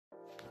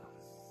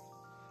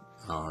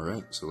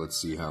Alright, so let's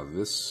see how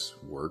this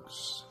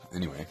works.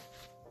 Anyway,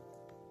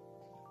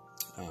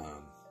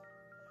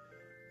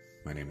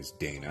 my name is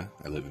Dana.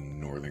 I live in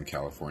Northern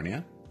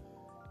California.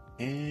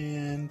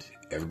 And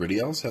everybody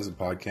else has a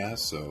podcast,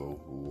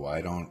 so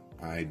why don't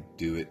I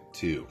do it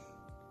too?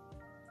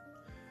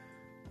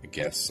 I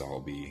guess I'll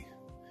be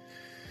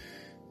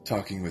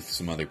talking with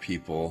some other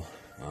people,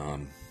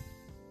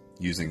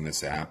 using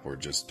this app, or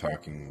just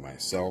talking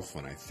myself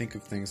when I think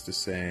of things to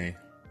say.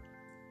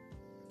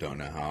 Don't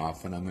know how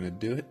often I'm going to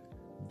do it.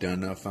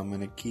 Don't know if I'm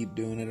going to keep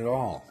doing it at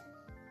all.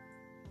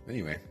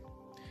 Anyway,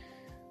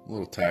 I'm a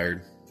little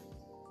tired.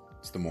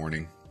 It's the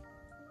morning.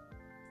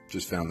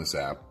 Just found this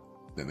app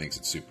that makes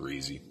it super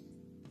easy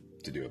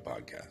to do a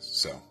podcast.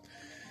 So,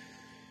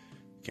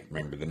 can't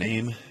remember the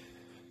name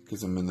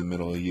because I'm in the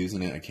middle of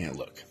using it. I can't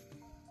look.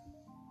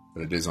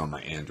 But it is on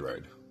my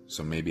Android.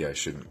 So maybe I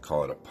shouldn't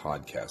call it a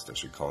podcast. I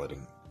should call it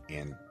an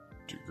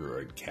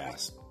Android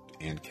cast.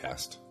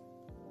 Andcast.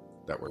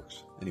 That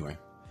works. Anyway.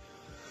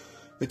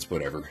 It's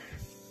whatever.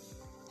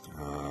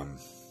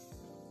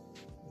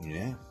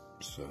 Yeah,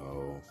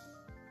 so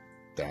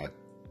that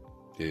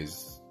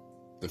is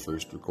the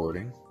first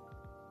recording.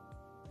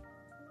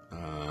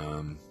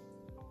 Don't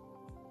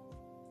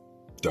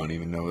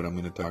even know what I'm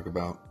going to talk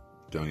about.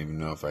 Don't even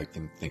know if I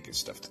can think of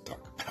stuff to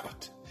talk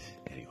about.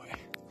 Anyway.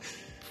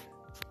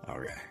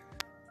 Alright.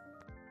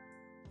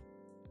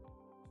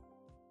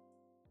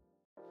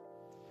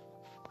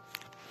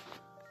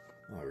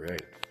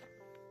 Alright.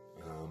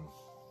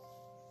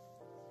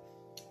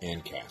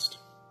 Andcast.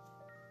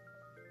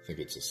 I think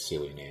it's a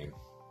silly name,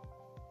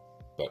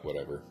 but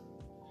whatever.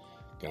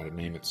 Gotta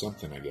name it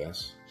something, I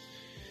guess.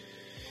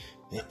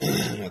 Not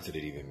that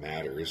it even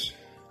matters.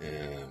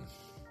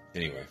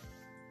 Anyway,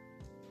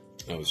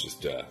 I was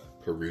just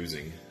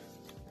perusing,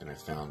 and I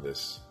found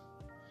this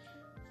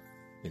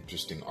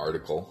interesting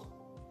article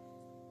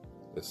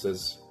that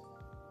says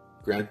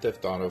Grand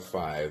Theft Auto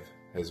 5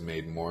 has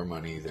made more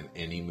money than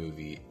any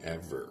movie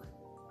ever,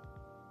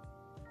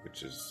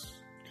 which is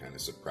kind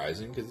of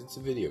surprising because it's a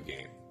video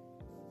game.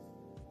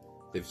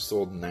 They've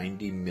sold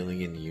 90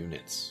 million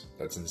units.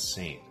 That's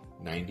insane.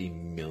 90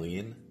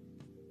 million?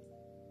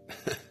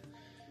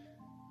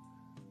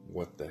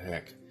 What the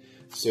heck?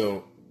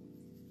 So,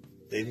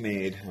 they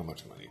made, how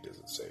much money does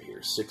it say here?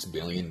 $6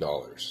 billion.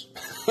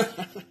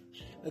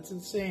 That's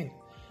insane.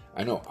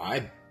 I know,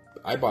 I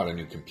bought a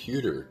new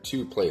computer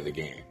to play the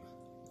game.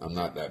 I'm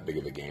not that big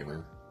of a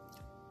gamer.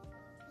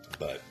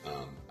 But,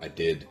 I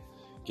did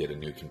get a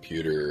new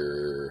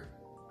computer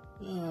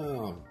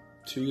 2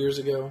 years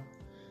ago,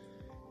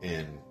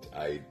 and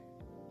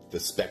the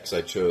specs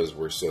I chose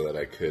were so that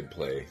I could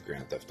play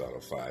Grand Theft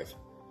Auto 5,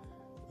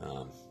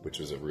 which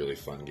was a really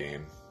fun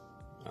game.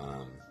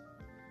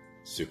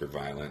 Super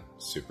violent,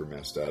 super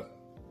messed up.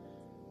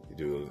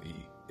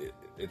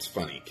 It's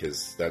funny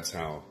because that's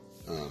how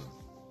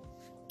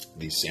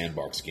these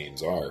sandbox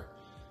games are,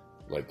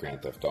 like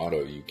Grand Theft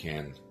Auto.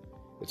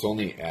 It's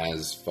only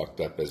as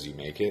fucked up as you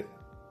make it.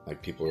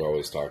 Like, people are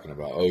always talking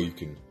about, you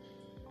can,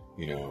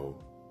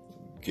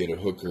 get a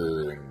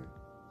hooker and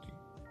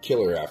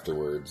kill her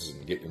afterwards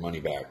and get your money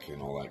back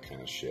and all that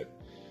kind of shit.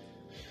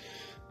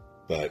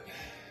 But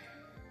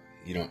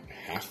you don't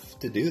have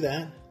to do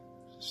that.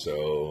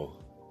 So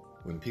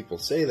when people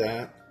say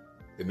that,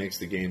 it makes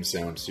the game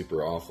sound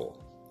super awful.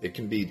 It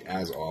can be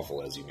as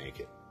awful as you make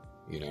it,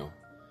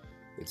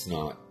 It's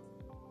not.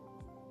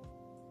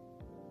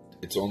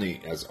 It's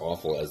only as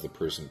awful as the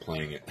person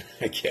playing it,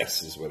 I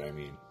guess is what I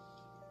mean.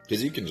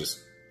 Because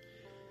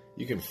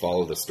you can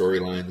follow the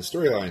storyline. The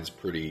storyline's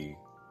pretty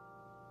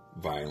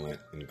violent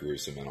and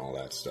gruesome and all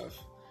that stuff.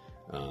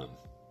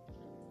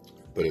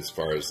 But as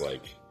far as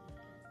like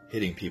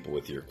hitting people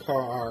with your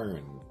car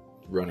and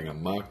running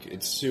amok,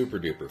 it's super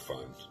duper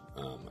fun.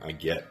 I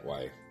get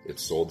why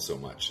it's sold so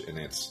much, and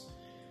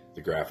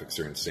the graphics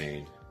are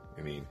insane.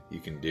 I mean,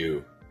 you can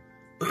do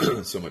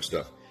so much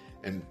stuff.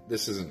 And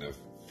this isn't a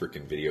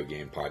freaking video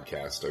game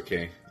podcast,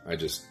 okay? I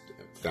just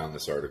found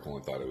this article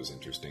and thought it was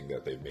interesting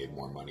that they've made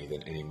more money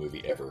than any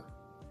movie ever.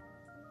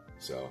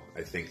 So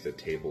I think the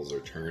tables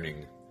are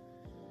turning,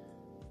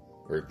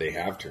 or they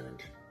have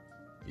turned,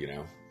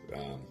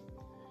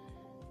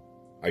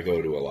 I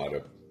go to a lot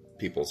of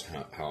people's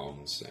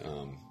homes.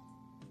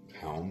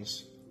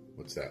 Homes?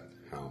 What's that?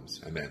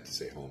 Homes. I meant to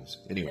say homes.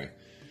 Anyway,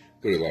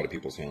 go to a lot of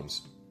people's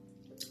homes,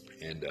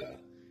 and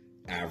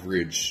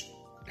average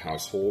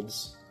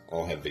households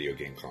all have video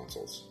game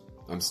consoles.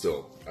 I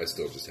still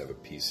just have a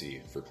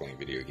PC for playing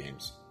video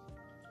games,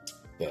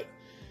 but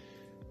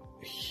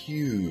a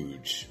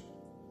huge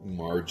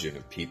margin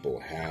of people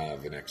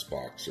have an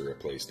Xbox or a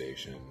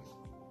PlayStation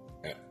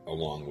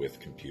along with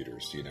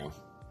computers,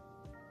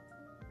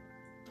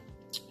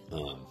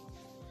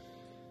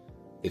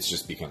 It's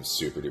just become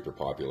super duper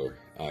popular.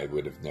 I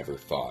would have never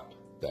thought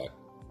that,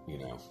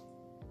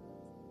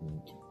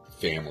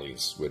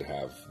 families would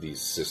have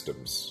these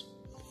systems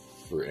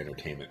for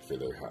entertainment for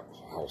their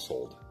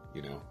household,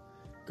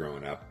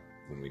 growing up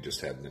when we just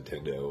had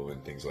Nintendo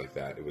and things like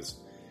that. It was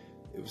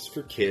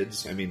for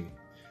kids. I mean,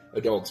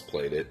 adults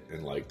played it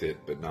and liked it,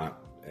 but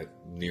not at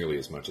nearly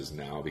as much as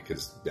now,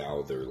 because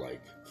now they're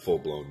like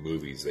full-blown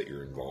movies that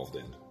you're involved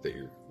in, that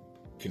you're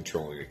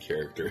controlling a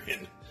character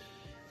in.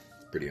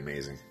 Pretty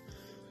amazing.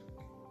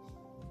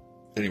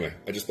 Anyway,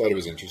 I just thought it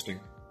was interesting.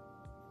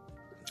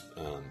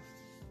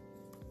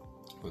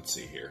 Let's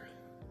see here.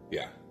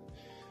 Yeah.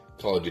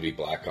 Call of Duty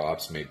Black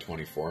Ops made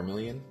 $24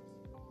 million.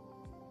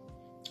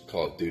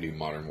 Call of Duty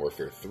Modern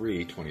Warfare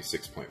 3,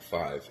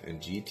 $26.5. And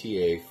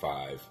GTA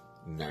 5,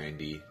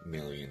 $90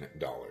 million.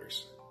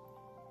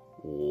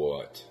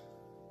 What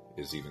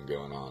is even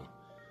going on?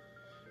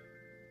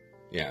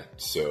 Yeah,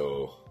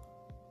 so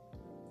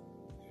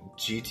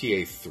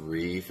GTA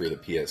 3 for the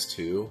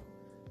PS2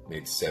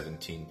 made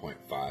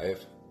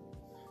 $17.5.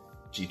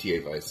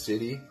 GTA Vice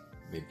City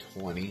made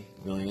 $20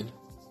 million.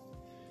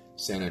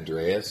 San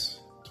Andreas,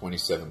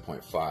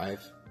 $27.5.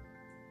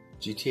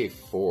 GTA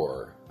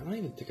 4, I don't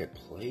even think I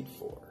played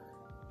 4.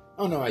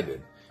 Oh, no, I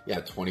did. Yeah,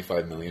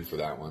 $25 million for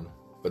that one.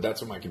 But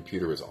that's when my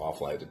computer was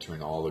awful. I had to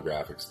turn all the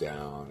graphics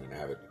down and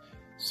have it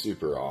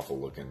super awful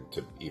looking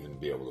to even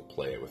be able to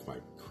play it with my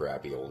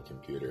crappy old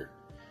computer.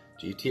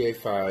 GTA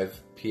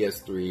 5,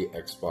 PS3,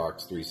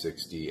 Xbox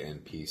 360,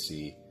 and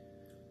PC,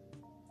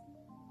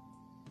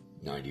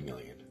 $90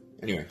 million.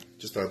 Anyway,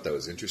 just thought that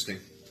was interesting.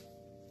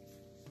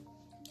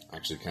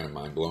 Actually kind of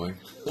mind-blowing.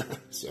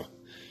 So,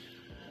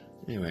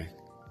 anyway,